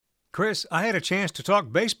Chris, I had a chance to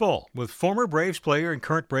talk baseball with former Braves player and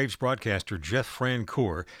current Braves broadcaster Jeff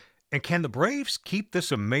Francoeur. And can the Braves keep this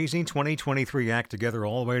amazing 2023 act together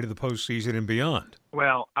all the way to the postseason and beyond?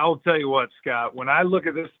 Well, I'll tell you what, Scott. When I look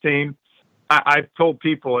at this team, I've told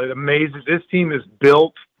people it amazes. This team is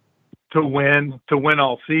built to win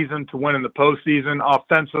all season, to win in the postseason.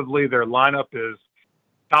 Offensively, their lineup is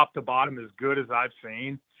top to bottom as good as I've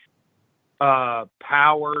seen.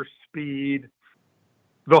 Power, speed,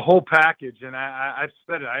 the whole package. And I've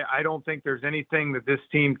said it. I don't think there's anything that this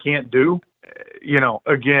team can't do.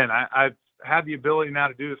 Again, I've had the ability now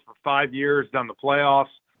to do this for 5 years, done the playoffs.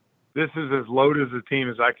 This is as loaded as a team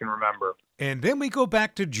as I can remember. And then we go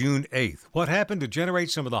back to June 8th. What happened to generate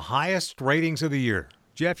some of the highest ratings of the year?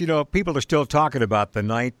 Jeff, people are still talking about the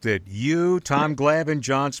night that you, Tom Glavine,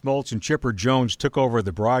 John Smoltz, and Chipper Jones took over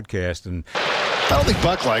the broadcast. And I don't think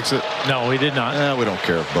Buck likes it. No, we did not. We don't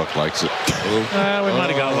care if Buck likes it. We might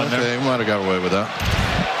have got one there. We might have got away with that.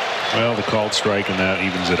 Well, the called strike and that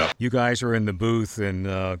evens it up. You guys are in the booth,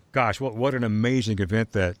 and gosh, what an amazing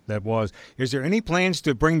event that was. Is there any plans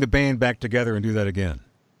to bring the band back together and do that again?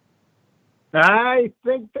 I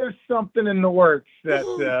think there's something in the works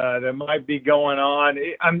that might be going on.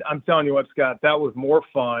 I'm telling you what, Scott, that was more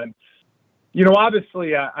fun.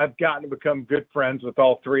 Obviously, I've gotten to become good friends with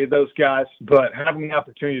all three of those guys, but having the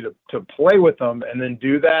opportunity to play with them and then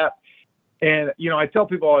do that. And, I tell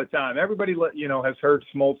people all the time, everybody, has heard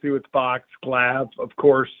Smoltzy with Fox, Glav, of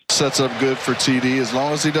course. Sets up good for TD. As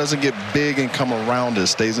long as he doesn't get big and come around it,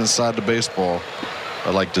 stays inside the baseball. I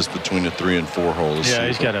like just between the 3 and 4 holes. Yeah,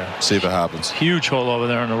 he's got see if it happens. Huge hole over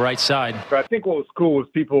there on the right side. But I think what was cool was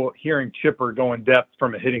people hearing Chipper go in depth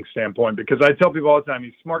from a hitting standpoint, because I tell people all the time,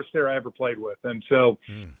 he's the smartest hitter I ever played with. And so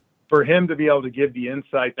for him to be able to give the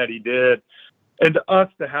insight that he did, and us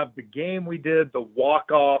to have the game we did, the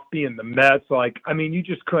walk-off, being the Mets, you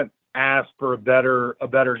just couldn't ask for a better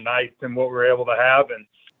night than what we were able to have. And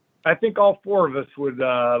I think all four of us would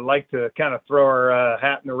like to kind of throw our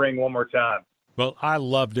hat in the ring one more time. Well, I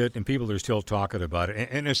loved it, and people are still talking about it,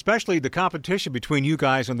 and especially the competition between you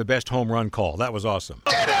guys on the best home run call. That was awesome.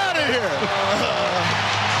 Get out of here!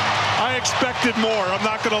 I expected more, I'm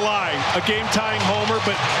not going to lie. A game-tying homer,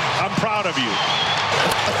 but I'm proud of you.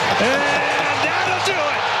 And that'll do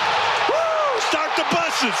it! Woo! Start the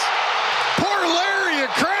buses! Poor Larry, a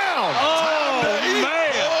crown! Oh,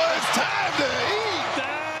 man! It's time to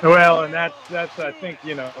eat! Well, and that's I think,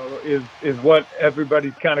 is what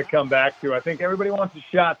everybody's kind of come back to. I think everybody wants a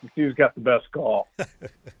shot to see who's got the best call.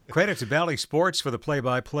 Credit to Bally Sports for the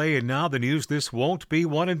play-by-play, and now the news: this won't be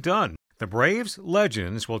one and done. The Braves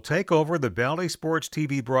legends will take over the Bally Sports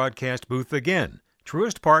TV broadcast booth again.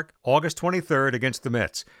 Truist Park, August 23rd against the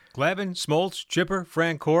Mets. Glavine, Smoltz, Chipper,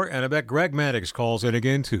 Francoeur, and I bet Greg Maddux calls it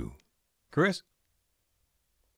again too. Chris?